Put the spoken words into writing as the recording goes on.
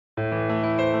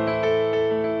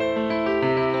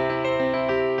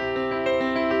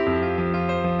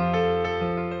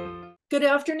Good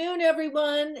afternoon,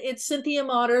 everyone. It's Cynthia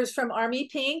Motters from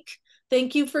Armypink.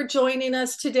 Thank you for joining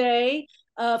us today.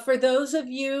 For those of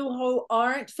you who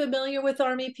aren't familiar with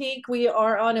Armypink, we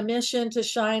are on a mission to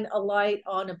shine a light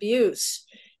on abuse.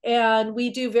 And we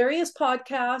do various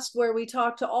podcasts where we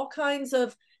talk to all kinds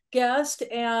of guests,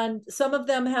 and some of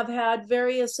them have had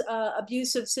various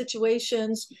abusive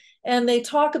situations, and they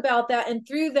talk about that. And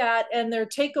through that and their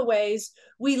takeaways,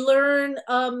 we learn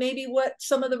maybe what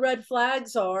some of the red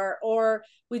flags are, or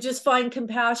we just find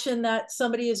compassion that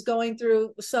somebody is going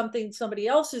through something somebody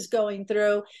else is going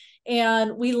through,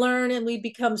 and we learn and we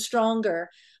become stronger.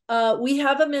 We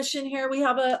have a mission here. We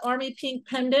have an Armypink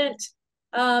pendant,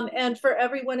 and for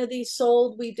every one of these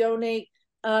sold, we donate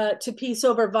to Peace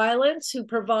Over Violence, who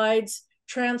provides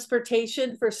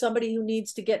transportation for somebody who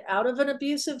needs to get out of an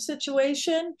abusive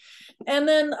situation. And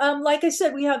then, like I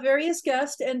said, we have various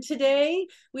guests, and today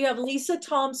we have Lisa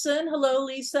Thompson. Hello,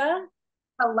 Lisa.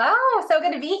 Hello, so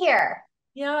good to be here.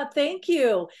 Yeah, thank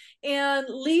you. And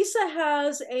Lisa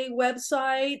has a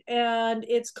website, and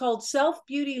it's called Self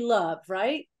Beauty Love,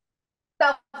 right?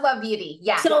 Self-love beauty,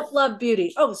 yes. Self-love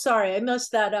beauty. Oh, sorry, I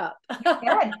messed that up.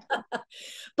 Good.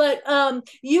 But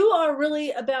you are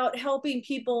really about helping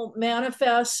people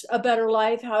manifest a better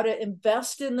life, how to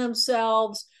invest in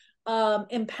themselves,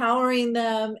 empowering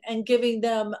them, and giving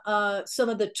them some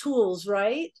of the tools,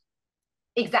 right?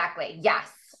 Exactly, yes.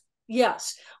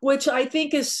 Yes, which I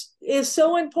think is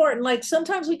so important. Like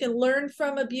sometimes we can learn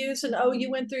from abuse and, oh, you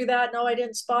went through that. No, I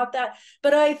didn't spot that.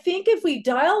 But I think if we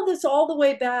dial this all the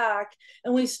way back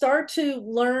and we start to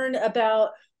learn about,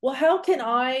 well, how can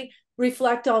I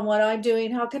reflect on what I'm doing?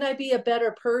 How can I be a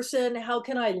better person? How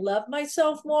can I love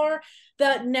myself more?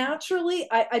 That naturally,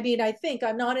 I mean, I think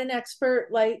I'm not an expert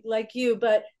like you,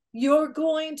 but you're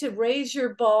going to raise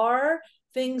your bar.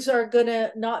 Things are going to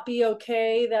not be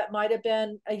okay that might have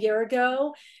been a year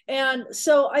ago. And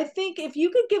so I think if you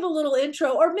could give a little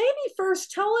intro, or maybe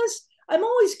first tell us, I'm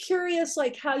always curious,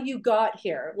 like how you got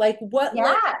here, like what led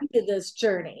Yeah, you to this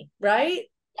journey, right?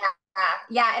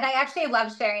 yeah. And I actually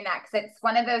love sharing that because it's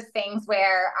one of those things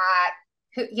where,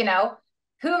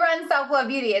 who runs self-love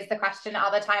beauty is the question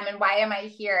all the time, and why am I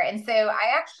here? And so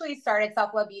I actually started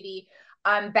self-love beauty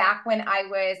back when I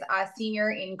was a senior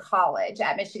in college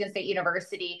at Michigan State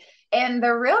University. And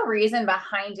the real reason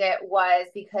behind it was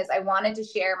because I wanted to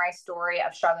share my story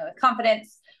of struggling with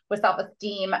confidence, with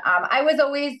self-esteem. I was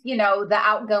always, the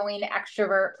outgoing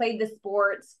extrovert, played the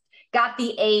sports, got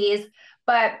the A's,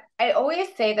 but I always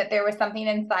say that there was something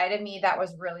inside of me that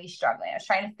was really struggling. I was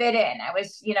trying to fit in. I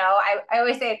was, I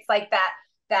always say it's like that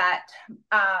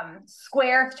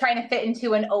square trying to fit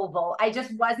into an oval. I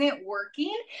just wasn't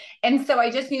working. And so I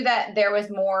just knew that there was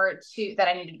more that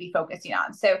I needed to be focusing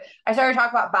on. So I started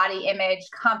talking about body image,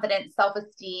 confidence,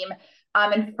 self-esteem.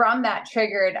 And from that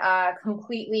triggered a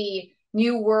completely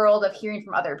new world of hearing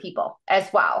from other people as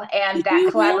well. And Did that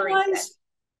you collaboration. realize,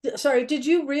 sorry, did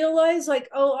you realize like,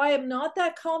 oh, I am not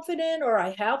that confident, or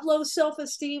I have low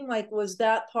self-esteem? Like, was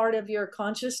that part of your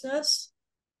consciousness?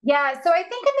 Yeah, so I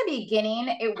think in the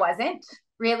beginning it wasn't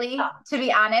really, to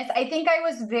be honest. I think I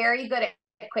was very good at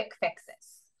quick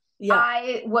fixes. Yeah.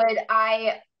 I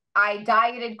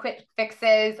dieted quick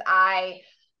fixes. I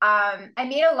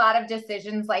made a lot of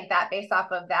decisions like that based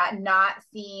off of that, not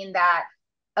seeing that,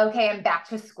 okay, I'm back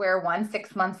to square one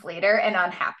 6 months later and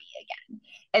unhappy again.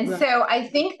 And Right. so I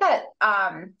think that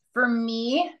for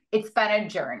me, it's been a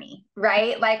journey,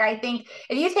 right? Like, I think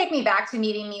if you take me back to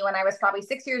meeting me when I was probably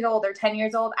 6 years old or 10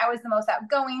 years old, I was the most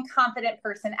outgoing, confident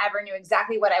person ever, knew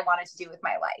exactly what I wanted to do with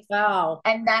my life. Wow.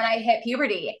 And then I hit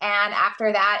puberty. And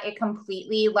after that, it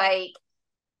completely like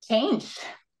changed.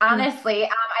 Hmm. Honestly,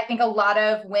 I think a lot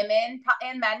of women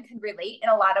and men can relate in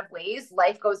a lot of ways.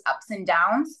 Life goes ups and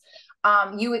downs.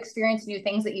 You experience new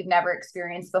things that you've never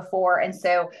experienced before. And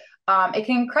so it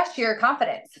can crush your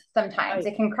confidence sometimes.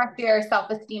 Right. It can crush your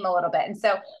self-esteem a little bit. And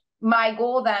so my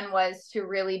goal then was to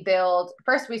really build.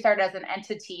 First, we started as an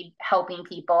entity helping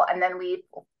people, and then we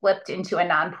flipped into a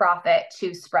nonprofit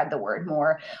to spread the word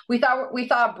more. We saw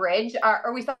a bridge,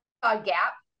 or we saw a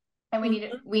gap, and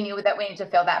Mhm. we knew that we needed to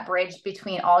fill that bridge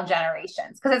between all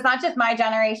generations, because it's not just my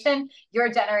generation, your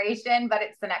generation, but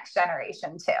it's the next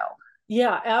generation too.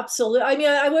 Yeah, absolutely. I mean,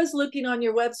 I was looking on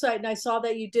your website and I saw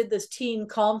that you did this teen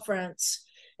conference.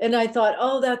 And I thought,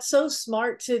 oh, that's so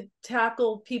smart to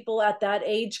tackle people at that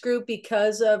age group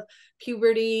because of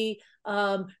puberty,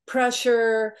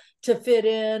 pressure to fit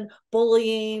in,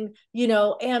 bullying,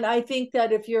 And I think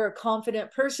that if you're a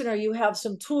confident person, or you have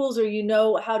some tools, or you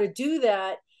know how to do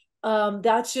that,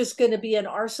 that's just going to be an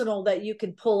arsenal that you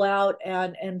can pull out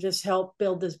and just help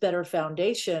build this better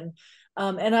foundation.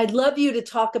 And I'd love you to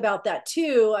talk about that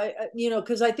too.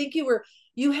 Because I think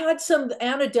you had some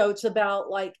anecdotes about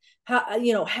like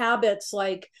habits,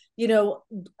 like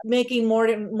making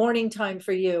morning time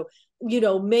for you,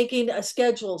 making a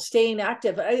schedule, staying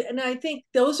active. And I think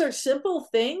those are simple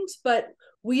things, but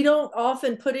we don't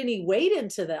often put any weight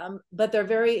into them, but they're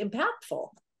very impactful.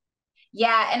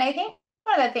 Yeah. And I think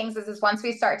one of the things is once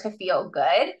we start to feel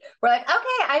good, we're like,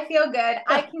 okay, I feel good.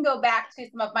 I can go back to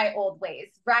some of my old ways.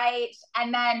 Right.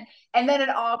 And then it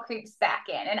all creeps back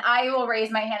in, and I will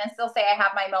raise my hand and still say I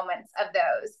have my moments of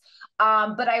those.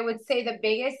 But I would say the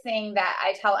biggest thing that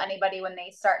I tell anybody when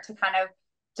they start to kind of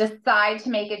decide to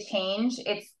make a change,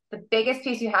 it's the biggest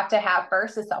piece you have to have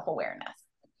first is self-awareness.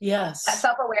 Yes. That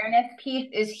self-awareness piece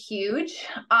is huge,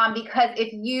 because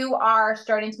if you are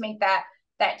starting to make that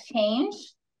change,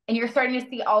 and you're starting to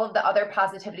see all of the other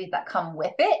positivities that come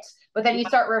with it, but then you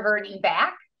start reverting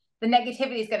back, the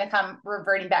negativity is going to come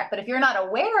reverting back. But if you're not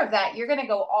aware of that, you're going to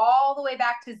go all the way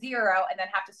back to zero and then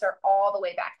have to start all the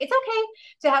way back. It's okay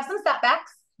to have some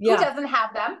setbacks. Yeah. Who doesn't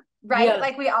have them, right? Yeah.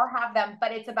 Like we all have them,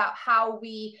 but it's about how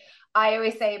I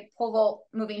always say pull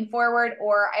moving forward,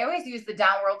 or I always use the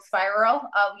downward spiral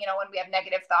of, when we have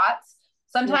negative thoughts.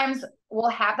 Sometimes we'll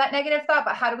have that negative thought,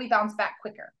 but how do we bounce back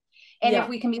quicker? And if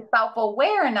we can be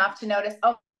self-aware enough to notice,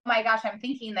 oh my gosh, I'm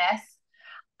thinking this,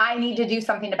 I need to do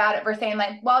something about it. We're saying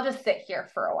like, well, I'll just sit here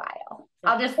for a while.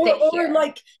 I'll just sit here. Or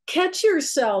like catch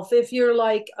yourself if you're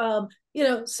like,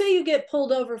 say you get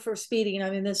pulled over for speeding.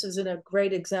 I mean, this isn't a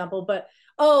great example, but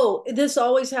this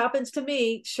always happens to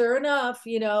me. Sure enough,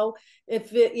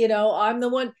 if I'm the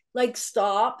one, like,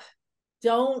 stop.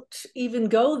 Don't even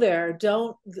go there.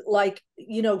 Don't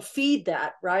feed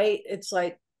that, right? It's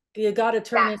like, you got to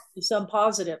turn it into some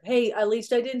positive. Hey, at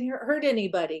least I didn't hurt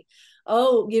anybody.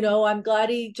 Oh, I'm glad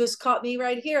he just caught me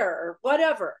right here, or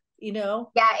whatever,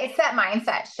 Yeah, it's that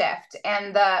mindset shift.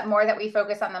 And the more that we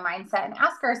focus on the mindset and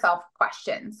ask ourselves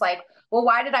questions like, well,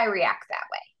 why did I react that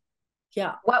way?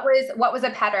 Yeah. What was a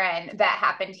pattern that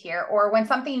happened here? Or when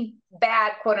something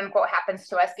bad, quote unquote, happens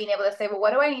to us, being able to say, well,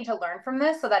 what do I need to learn from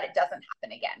this so that it doesn't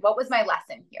happen again? What was my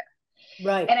lesson here?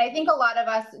 Right. And I think a lot of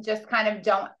us just kind of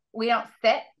don't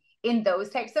sit in those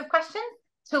types of questions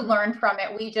to learn from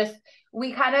it.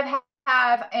 We kind of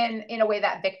have in a way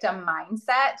that victim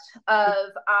mindset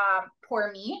of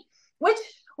poor me, which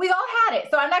we all had it.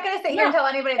 So I'm not going to sit here and tell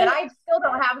anybody that I still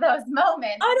don't have those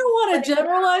moments. I don't want to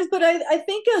generalize, but I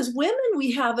think as women,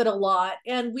 we have it a lot,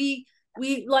 and we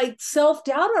like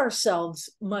self-doubt ourselves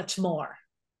much more.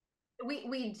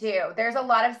 We do. There's a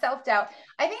lot of self-doubt.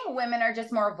 I think women are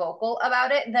just more vocal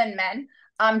about it than men.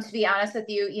 To be honest with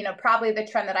you, probably the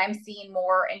trend that I'm seeing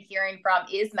more and hearing from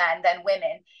is men than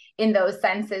women in those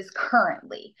senses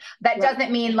currently. That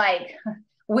doesn't mean like,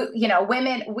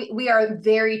 women, we are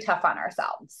very tough on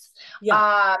ourselves.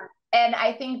 Yeah. And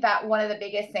I think that one of the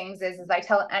biggest things is I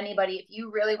tell anybody, if you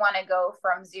really want to go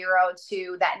from zero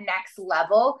to that next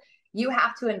level, you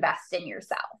have to invest in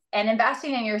yourself. And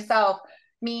investing in yourself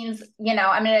means,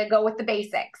 I'm going to go with the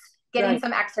basics, getting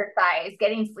some exercise,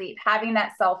 getting sleep, having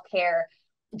that self-care,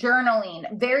 journaling,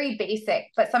 very basic.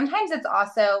 But sometimes it's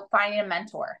also finding a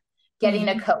mentor, getting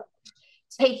a coach,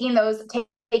 taking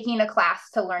a class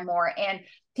to learn more. And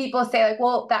people say like,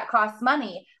 well, that costs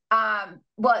money.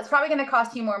 Well, it's probably going to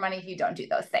cost you more money if you don't do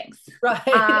those things. Right.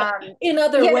 In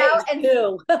other ways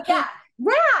too. Yeah.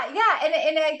 And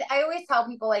I always tell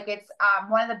people like, it's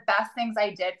one of the best things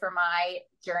I did for my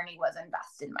journey was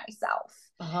invest in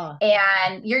myself.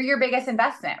 And you're your biggest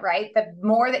investment, right? The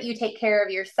more that you take care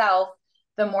of yourself,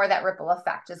 the more that ripple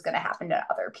effect is going to happen to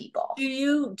other people. Do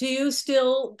you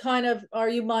still are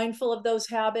you mindful of those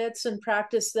habits and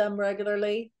practice them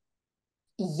regularly?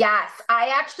 Yes, I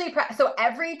actually, so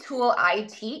every tool I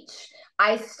teach,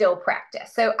 I still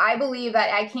practice. So I believe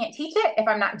that I can't teach it if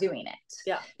I'm not doing it.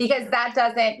 Yeah. Because that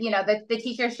doesn't, the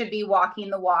teacher should be walking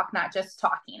the walk, not just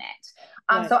talking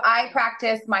it. So I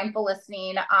practice mindful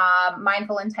listening,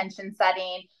 mindful intention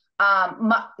setting.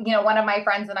 One of my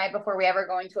friends and I, before we ever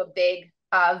go into a big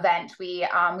event, we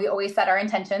always set our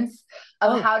intentions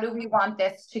of how do we want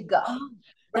this to go.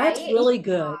 That's really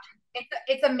good.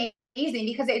 It's amazing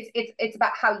because it's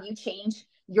about how you change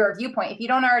your viewpoint. If you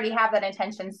don't already have that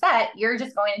intention set, you're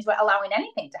just going into it, allowing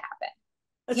anything to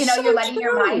happen. You're letting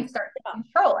your mind start to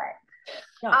control it.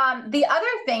 Yeah. The other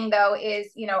thing though is,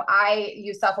 I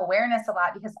use self-awareness a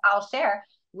lot because I'll share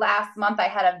last month I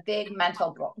had a big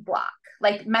mental block.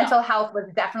 Like mental health was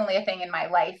definitely a thing in my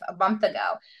life a month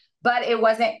ago, but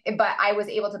I was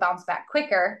able to bounce back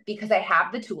quicker because I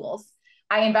have the tools.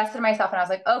 I invested in myself and I was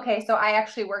like, okay, so I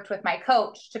actually worked with my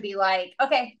coach to be like,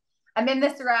 okay, I'm in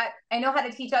this rut. I know how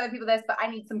to teach other people this, but I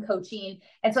need some coaching.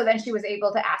 And so then she was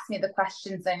able to ask me the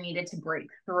questions I needed to break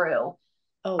through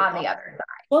on the other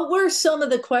side. What were some of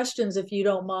the questions, if you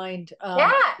don't mind,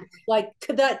 Yeah. like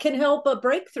that can help a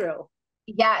breakthrough?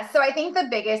 Yeah. So I think the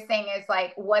biggest thing is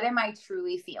like, what am I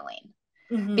truly feeling?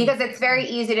 Mm-hmm. Because it's very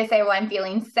easy to say, well, I'm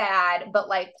feeling sad, but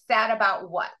like sad about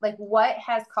what? Like what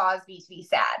has caused me to be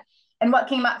sad? And what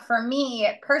came up for me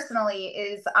personally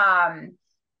is I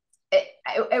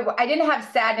didn't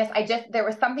have sadness. There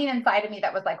was something inside of me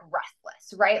that was like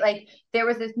restless, right? Like there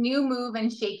was this new move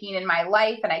and shaking in my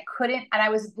life and I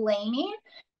was blaming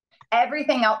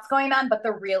everything else going on, but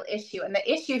the real issue. And the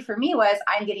issue for me was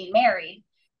I'm getting married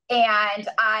and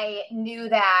I knew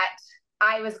that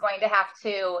I was going to have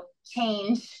to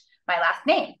change my last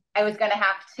name. I was going to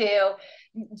have to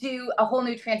do a whole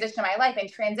new transition in my life, and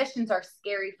transitions are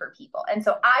scary for people. And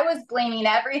so I was blaming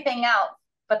everything else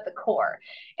but the core.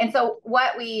 And so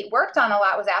what we worked on a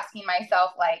lot was asking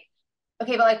myself, like,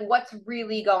 okay, but like, what's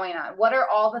really going on? What are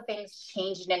all the things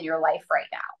changing in your life right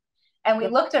now? And we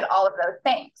looked at all of those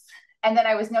things. And then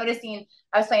I was noticing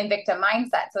I was playing victim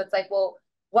mindset. So it's like, well,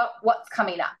 what's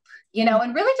coming up? You know,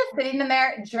 and really just sitting in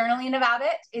there journaling about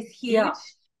it is huge. Yeah,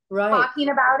 right. Talking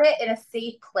about it in a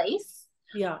safe place.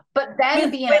 Yeah. But then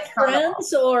being with accountable.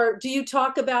 friends, or do you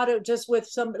talk about it just with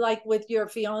some, like with your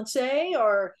fiance,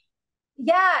 or?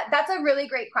 Yeah, that's a really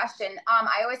great question.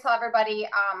 I always tell everybody,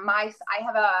 I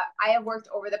have worked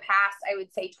over the past, I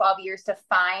would say 12 years to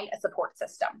find a support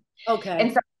system. Okay. And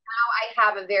so now I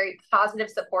have a very positive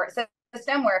support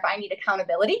system where if I need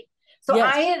accountability, so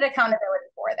Yes. I needed accountability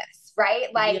for this,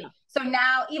 right? Like, Yeah. So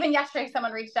now, even yesterday,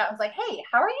 someone reached out and was like, hey,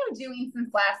 how are you doing since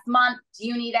last month? Do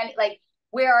you need any, like,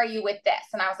 where are you with this?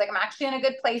 And I was like, I'm actually in a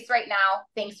good place right now.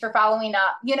 Thanks for following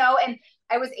up, you know, and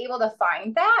I was able to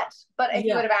find that. But if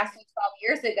you would have asked me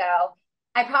 12 years ago,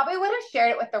 I probably would have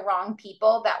shared it with the wrong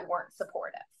people that weren't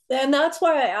supportive. And that's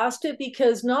why I asked it,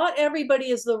 because not everybody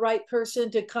is the right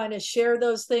person to kind of share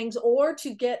those things or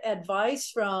to get advice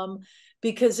from,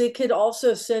 because it could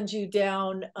also send you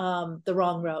down the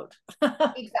wrong road.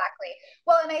 Exactly.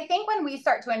 Well, and I think when we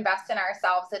start to invest in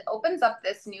ourselves, it opens up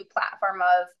this new platform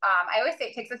of, I always say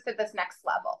it takes us to this next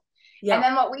level. Yeah. And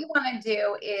then what we want to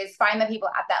do is find the people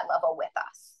at that level with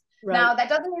us. Right. Now, that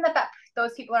doesn't mean that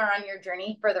those people are on your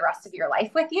journey for the rest of your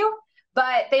life with you,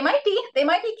 but they might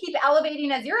be keep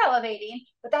elevating as you're elevating,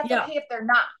 but that's okay if they're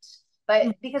not.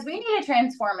 But because we need to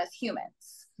transform as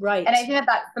humans. Right. And I think that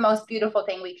that's the most beautiful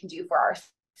thing we can do for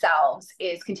ourselves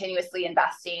is continuously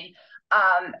investing.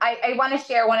 I want to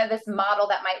share one of this model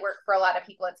that might work for a lot of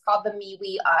people. It's called the me,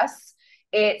 we, us.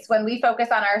 It's when we focus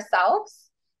on ourselves,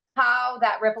 how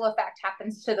that ripple effect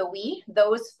happens to the we,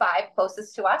 those 5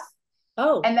 closest to us.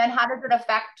 Oh. And then how does it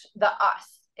affect the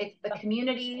us? It's the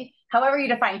community, however you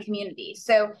define community.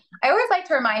 So I always like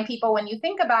to remind people, when you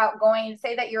think about going,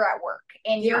 say that you're at work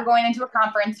and you're going into a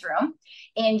conference room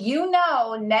and you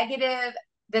know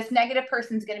this negative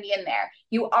person's going to be in there.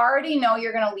 You already know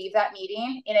you're going to leave that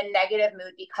meeting in a negative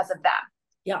mood because of them.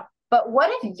 Yeah. But what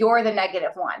if you're the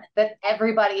negative one that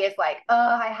everybody is like,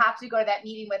 oh, I have to go to that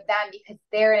meeting with them because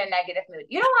they're in a negative mood.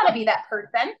 You don't want to be that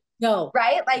person. No.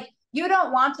 Right? Like, you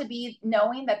don't want to be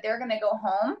knowing that they're going to go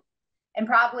home and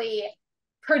probably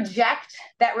project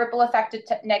that ripple effect of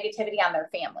negativity on their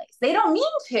families. They don't mean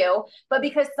to, but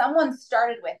because someone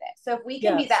started with it. So if we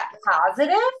can be that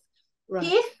positive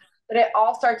piece, but it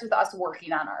all starts with us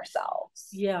working on ourselves.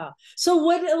 Yeah. So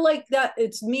what, like that,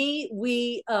 it's me,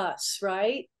 we, us,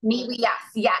 right? Me, we, yes.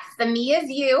 Yes. The me is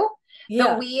you.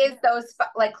 Yeah. The we is those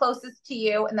like closest to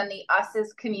you. And then the us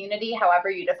is community, however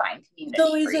you define community.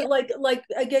 So is it like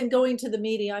again, going to the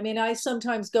meeting? I mean, I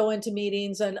sometimes go into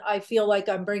meetings and I feel like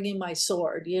I'm bringing my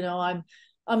sword, you know,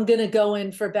 I'm going to go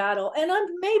in for battle, and I'm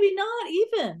maybe not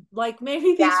even like,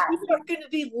 maybe these people are going to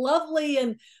be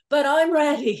lovely but I'm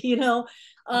ready, you know,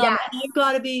 and I've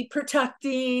got to be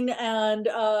protecting and,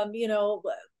 you know,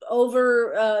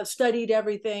 over studied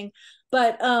everything.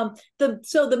 But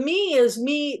the me is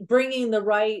me bringing the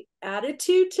right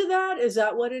attitude to that. Is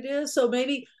that what it is? So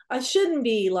maybe I shouldn't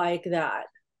be like that.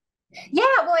 Yeah,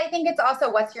 well, I think it's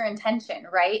also what's your intention,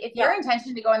 right? If your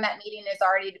intention to go in that meeting is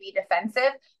already to be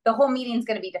defensive, the whole meeting's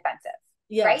going to be defensive,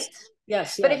 right?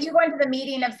 Yes. But if you go into the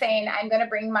meeting of saying, I'm going to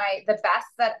bring the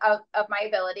best of my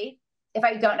ability, if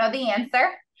I don't know the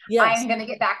answer, I'm going to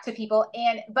get back to people,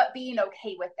 but being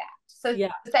okay with that. So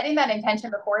setting that intention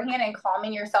beforehand and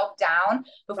calming yourself down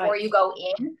before you go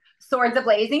in, swords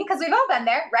a-blazing, because we've all been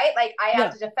there, right? Like, I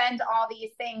have to defend all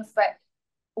these things, but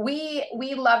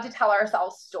we love to tell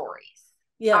ourselves stories.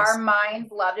 Yes. Our minds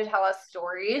love to tell us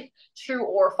stories, true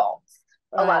or false,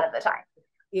 a lot of the time.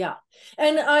 Yeah.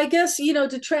 And I guess,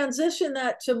 to transition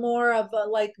that to more of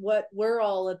like what we're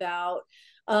all about,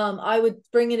 I would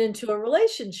bring it into a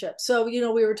relationship. So, we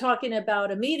were talking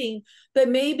about a meeting, but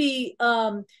maybe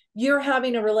you're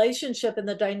having a relationship and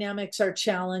the dynamics are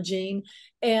challenging.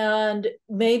 And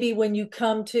maybe when you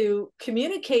come to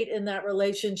communicate in that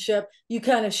relationship, you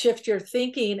kind of shift your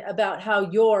thinking about how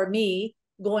you're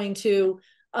going to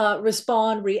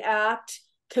respond, react,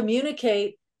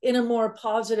 communicate in a more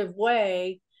positive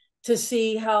way to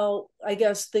see how, I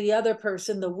guess, the other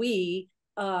person, the we,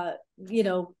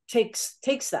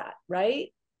 takes that, right?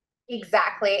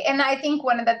 Exactly. And I think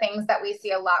one of the things that we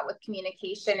see a lot with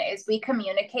communication is we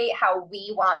communicate how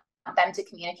we want them to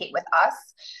communicate with us,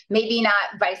 maybe not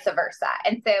vice versa.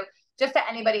 And so just to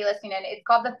anybody listening in, it's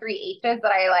called the 3 H's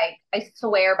that I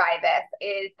swear by this,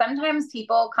 is sometimes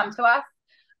people come to us,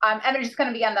 and I'm just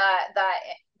going to be on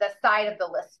the side of the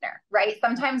listener, right?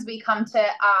 Sometimes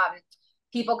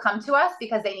people come to us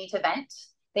because they need to vent.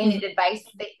 They need advice.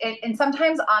 And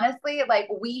sometimes, honestly, like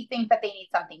we think that they need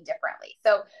something differently.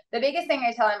 So the biggest thing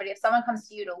I tell anybody, if someone comes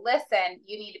to you to listen,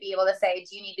 you need to be able to say,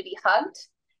 do you need to be hugged?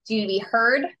 Do you need to be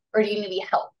heard? Or do you need to be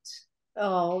helped?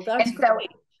 Oh, that's and so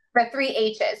the 3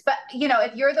 H's. But,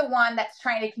 if you're the one that's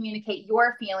trying to communicate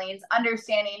your feelings,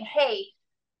 understanding, hey,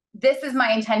 this is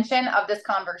my intention of this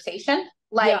conversation.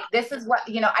 Like, this is what,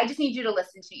 I just need you to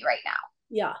listen to me right now.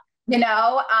 Yeah.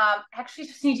 Actually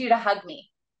just need you to hug me.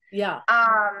 Yeah.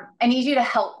 I need you to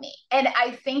help me. And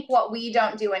I think what we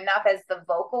don't do enough as the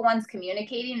vocal ones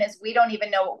communicating is we don't even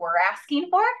know what we're asking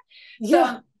for.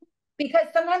 Yeah. So, because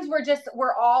sometimes we're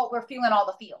feeling all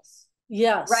the feels.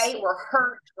 Yes. Right? We're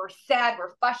hurt, we're sad,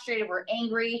 we're frustrated, we're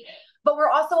angry, but we're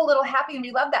also a little happy and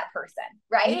we love that person.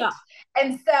 Right. Yeah.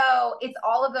 And so it's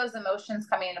all of those emotions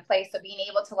coming into play. So being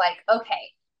able to okay,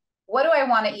 what do I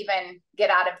want to even get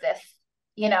out of this?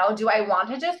 Do I want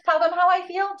to just tell them how I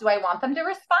feel? Do I want them to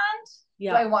respond?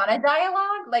 Yeah. Do I want a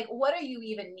dialogue? Like, what do you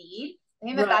even need? I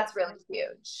think that's really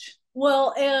huge.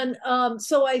 Well, and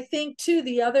so I think too,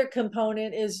 the other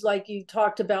component is like you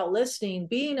talked about listening,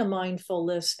 being a mindful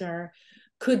listener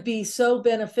could be so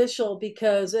beneficial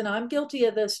because, and I'm guilty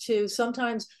of this too,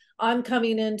 sometimes I'm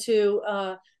coming into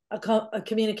a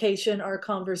communication or a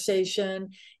conversation,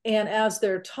 and as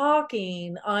they're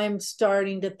talking, I'm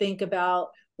starting to think about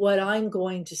what I'm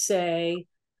going to say.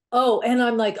 Oh, and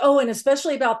I'm like, oh, and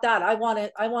especially about that, I want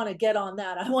to get on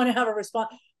that. I want to have a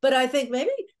response. But I think maybe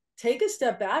take a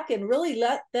step back and really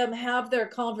let them have their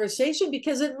conversation,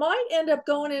 because it might end up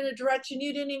going in a direction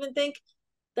you didn't even think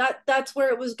that's where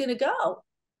it was going to go.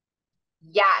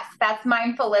 Yes, that's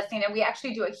mindful listening. And we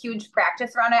actually do a huge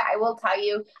practice around it. I will tell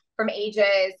you, from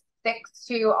ages 6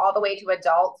 to all the way to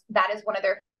adults, that is one of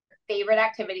their favorite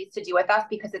activities to do with us,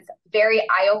 because it's very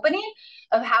eye-opening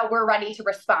of how we're ready to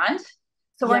respond.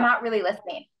 So we're not really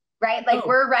listening, right? Like,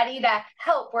 we're ready to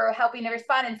help. We're helping to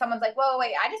respond. And someone's like, whoa,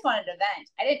 wait, I just wanted to vent.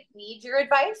 I didn't need your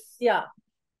advice. Yeah.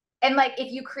 And like,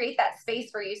 if you create that space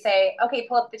where you say, okay,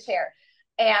 pull up the chair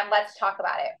and let's talk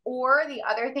about it. Or the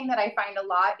other thing that I find a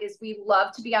lot is we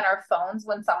love to be on our phones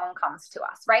when someone comes to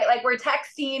us, right? Like, we're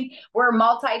texting, we're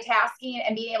multitasking,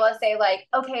 and being able to say like,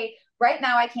 okay, right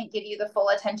now I can't give you the full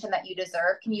attention that you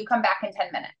deserve. Can you come back in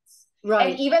 10 minutes?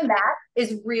 Right. And even that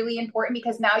is really important,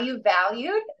 because now you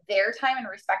valued their time and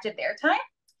respected their time.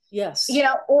 Yes.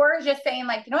 Or just saying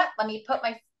like, you know what, let me put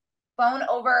my phone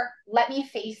over, let me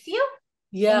face you.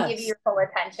 Yes. And give you your full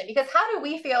attention. Because how do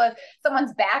we feel if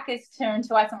someone's back is turned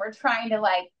to us and we're trying to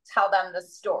like tell them the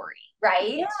story,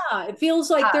 right? Yeah, it feels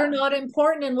like they're not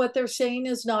important and what they're saying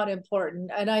is not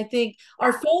important. And I think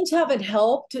our phones haven't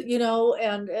helped,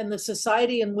 and the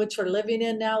society in which we're living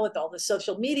in now with all the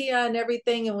social media and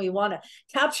everything. And we want to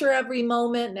capture every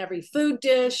moment and every food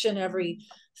dish and every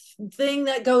thing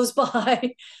that goes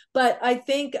by. But I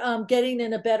think getting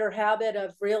in a better habit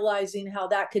of realizing how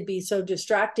that could be so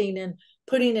distracting and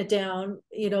putting it down,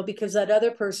 because that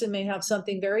other person may have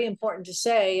something very important to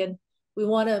say, and we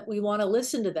want to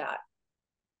listen to that.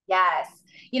 Yes.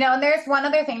 And there's one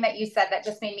other thing that you said that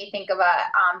just made me think of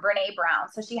Brene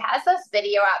Brown. So she has this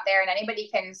video out there, and anybody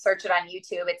can search it on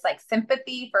YouTube. It's like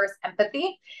sympathy versus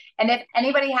empathy. And if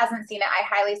anybody hasn't seen it, I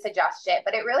highly suggest it.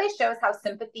 But it really shows how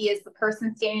sympathy is the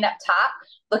person standing up top,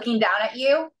 looking down at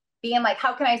you, being like,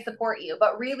 how can I support you?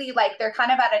 But really, like, they're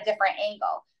kind of at a different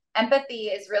angle. Empathy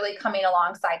is really coming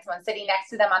alongside someone, sitting next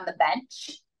to them on the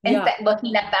bench and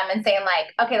looking at them and saying like,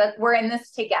 okay, we're in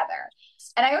this together.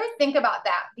 And I always think about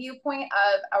that viewpoint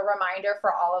of a reminder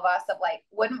for all of us of like,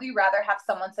 wouldn't we rather have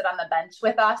someone sit on the bench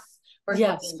with us versus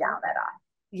looking down at us?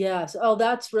 Yes. Oh,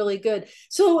 that's really good.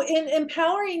 So in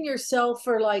empowering yourself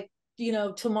for like,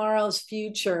 tomorrow's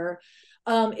future,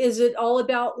 Is it all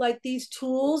about like these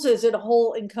tools? Is it a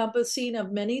whole encompassing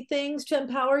of many things to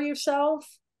empower yourself?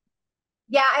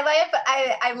 Yeah,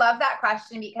 I love that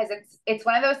question because it's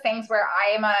one of those things where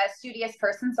I am a studious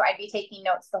person, so I'd be taking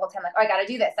notes the whole time, like, oh, I got to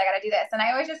do this, I got to do this, and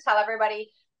I always just tell everybody,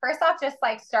 first off, just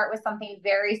like start with something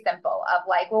very simple of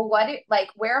like, well,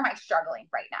 where am I struggling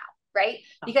right now? Right?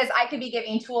 Because I could be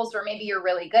giving tools where maybe you're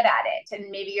really good at it, and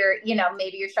maybe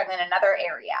you're struggling in another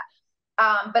area.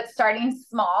 But starting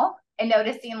small and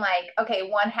noticing like, okay,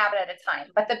 one habit at a time.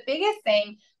 But the biggest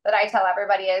thing that I tell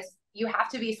everybody is you have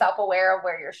to be self-aware of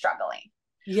where you're struggling.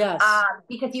 Yes.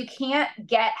 Because you can't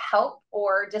get help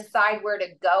or decide where to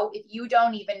go if you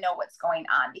don't even know what's going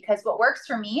on. Because what works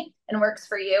for me and works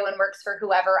for you and works for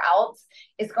whoever else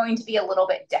is going to be a little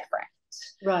bit different.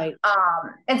 Right.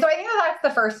 And so I think that's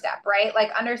the first step, right? Like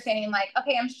understanding like,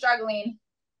 okay, I'm struggling.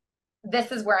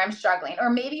 This is where I'm struggling. Or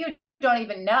maybe you don't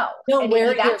even know.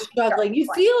 Where you're struggling. You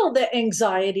feel the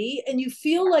anxiety and you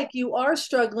feel like you are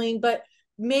struggling, but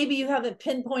maybe you haven't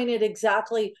pinpointed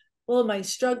exactly, well, am I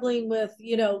struggling with,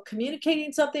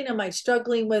 communicating something? Am I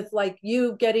struggling with like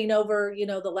you getting over,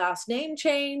 the last name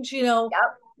change,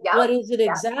 what is it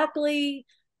exactly?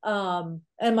 Am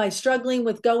I struggling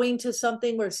with going to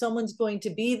something where someone's going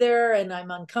to be there and I'm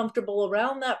uncomfortable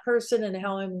around that person and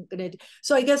how I'm going to,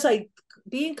 so I guess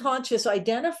being conscious,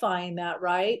 identifying that,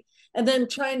 right? And then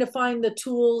trying to find the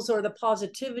tools or the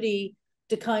positivity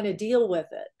to kind of deal with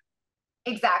it.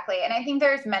 Exactly. And I think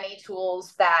there's many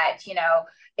tools that,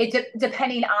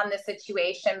 depending on the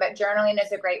situation, but journaling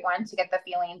is a great one to get the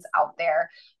feelings out there.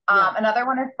 Another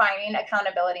one is finding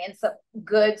accountability and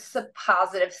good,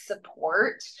 positive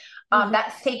support.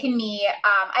 That's taken me,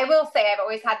 I will say I've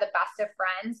always had the best of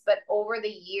friends, but over the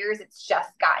years, it's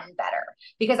just gotten better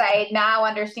because I now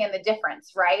understand the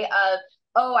difference, right?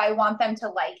 Oh, I want them to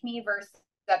like me versus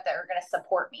that they're going to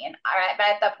support me. And I'm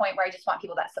at that point where I just want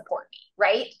people that support me.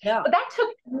 Right. Yeah. But that took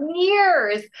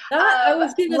years I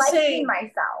was going to say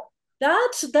myself.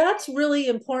 That's really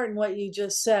important what you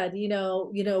just said,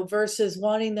 versus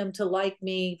wanting them to like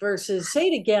me versus say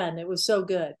it again. It was so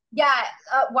good. Yeah.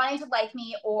 Wanting to like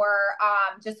me or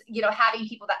just, having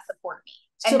people that support me.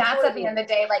 And that's at the end of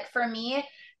the day, like for me,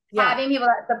 having people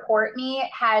that support me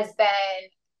has been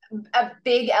a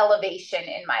big elevation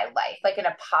in my life, like in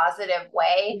a positive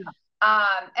way.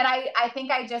 And I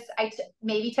think I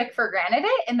maybe took for granted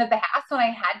it in the past when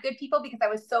I had good people because I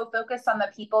was so focused on the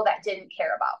people that didn't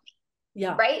care about me.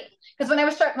 Yeah. Right. Because when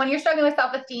you're struggling with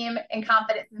self-esteem and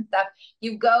confidence and stuff,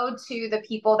 you go to the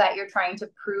people that you're trying to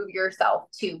prove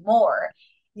yourself to more.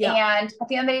 Yeah. And at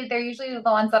the end of the day, they're usually the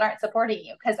ones that aren't supporting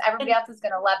you because everybody else is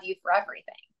going to love you for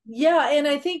everything. Yeah. And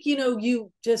I think,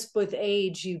 you just with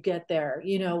age, you get there,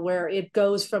 where it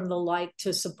goes from the like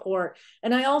to support.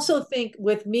 And I also think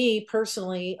with me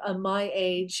personally, my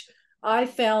age, I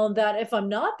found that if I'm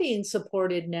not being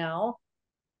supported now,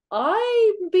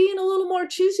 I'm being a little more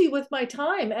choosy with my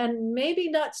time and maybe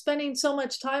not spending so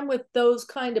much time with those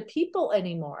kind of people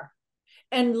anymore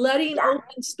and letting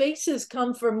open spaces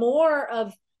come for more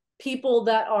of people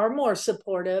that are more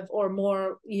supportive or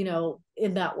more,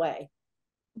 in that way.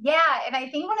 Yeah. And I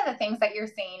think one of the things that you're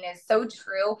saying is so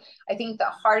true. I think the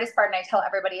hardest part, and I tell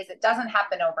everybody, is it doesn't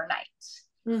happen overnight,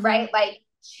 right? Like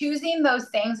choosing those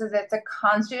things it's a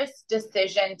conscious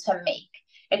decision to make.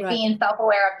 It's being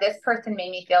self-aware of this person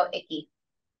made me feel icky.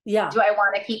 Yeah. Do I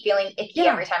want to keep feeling icky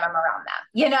every time I'm around them?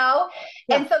 Yeah.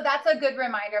 And so that's a good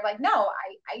reminder of like, no,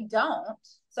 I don't.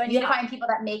 So I need to find people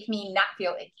that make me not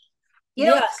feel icky.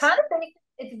 It's kind of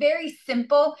it's very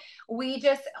simple. We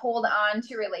just hold on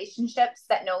to relationships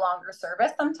that no longer serve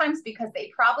us sometimes because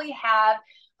they probably have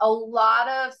a lot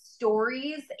of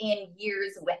stories and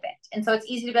years with it. And so it's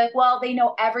easy to be like, well, they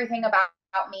know everything about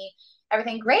me.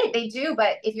 Everything great, they do,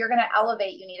 but if you're going to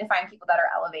elevate, you need to find people that are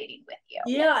elevating with you.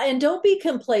 Yeah, and don't be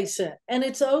complacent. And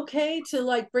it's okay to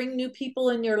like bring new people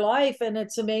in your life, and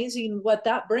it's amazing what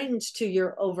that brings to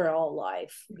your overall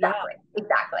life. Exactly.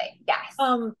 Yes.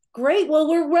 Great. Well,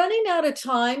 we're running out of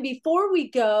time. Before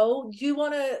we go, do you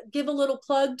want to give a little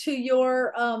plug to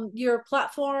your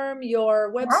platform,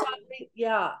 your website?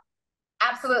 Yeah.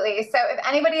 Absolutely. So if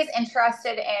anybody is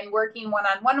interested in working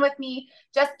one-on-one with me,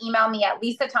 just email me at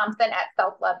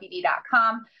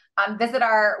lisathompson@selflovebeauty.com. Visit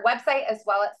our website as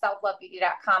well at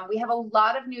selflovebeauty.com. We have a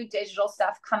lot of new digital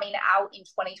stuff coming out in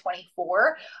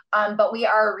 2024, but we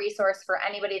are a resource for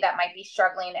anybody that might be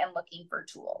struggling and looking for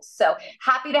tools. So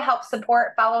happy to help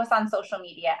support. Follow us on social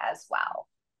media as well.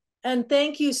 And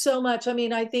thank you so much. I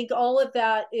mean, I think all of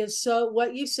that is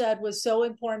what you said was so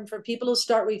important for people to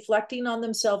start reflecting on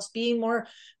themselves, being more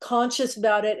conscious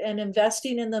about it and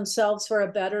investing in themselves for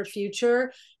a better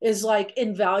future is like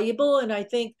invaluable. And I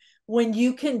think when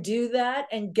you can do that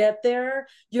and get there,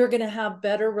 you're going to have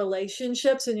better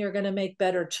relationships and you're going to make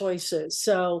better choices.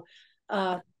 So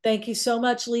thank you so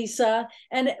much, Lisa.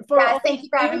 And for yes, thank you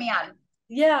for having me on.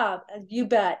 Yeah, you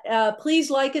bet. Please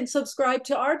like and subscribe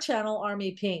to our channel,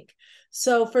 Armypink.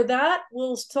 So for that,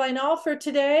 we'll sign off for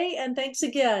today, and thanks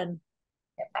again.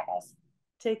 Bye, guys.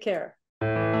 Take care.